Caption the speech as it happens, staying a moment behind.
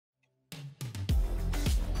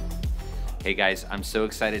Hey guys, I'm so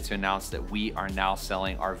excited to announce that we are now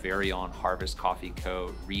selling our very own Harvest Coffee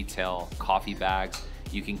Co. retail coffee bags.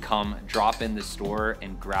 You can come drop in the store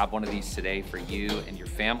and grab one of these today for you and your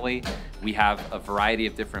family. We have a variety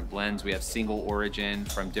of different blends. We have single origin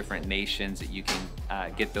from different nations that you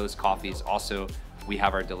can get those coffees. Also, we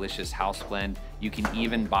have our delicious house blend. You can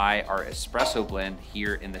even buy our espresso blend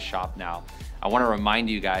here in the shop now. I want to remind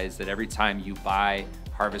you guys that every time you buy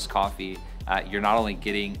Harvest Coffee, you're not only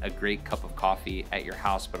getting a great cup of coffee at your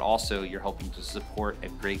house, but also you're helping to support a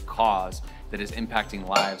great cause that is impacting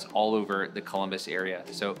lives all over the Columbus area.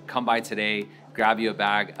 So come by today, grab you a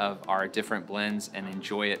bag of our different blends and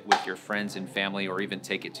enjoy it with your friends and family, or even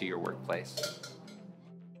take it to your workplace.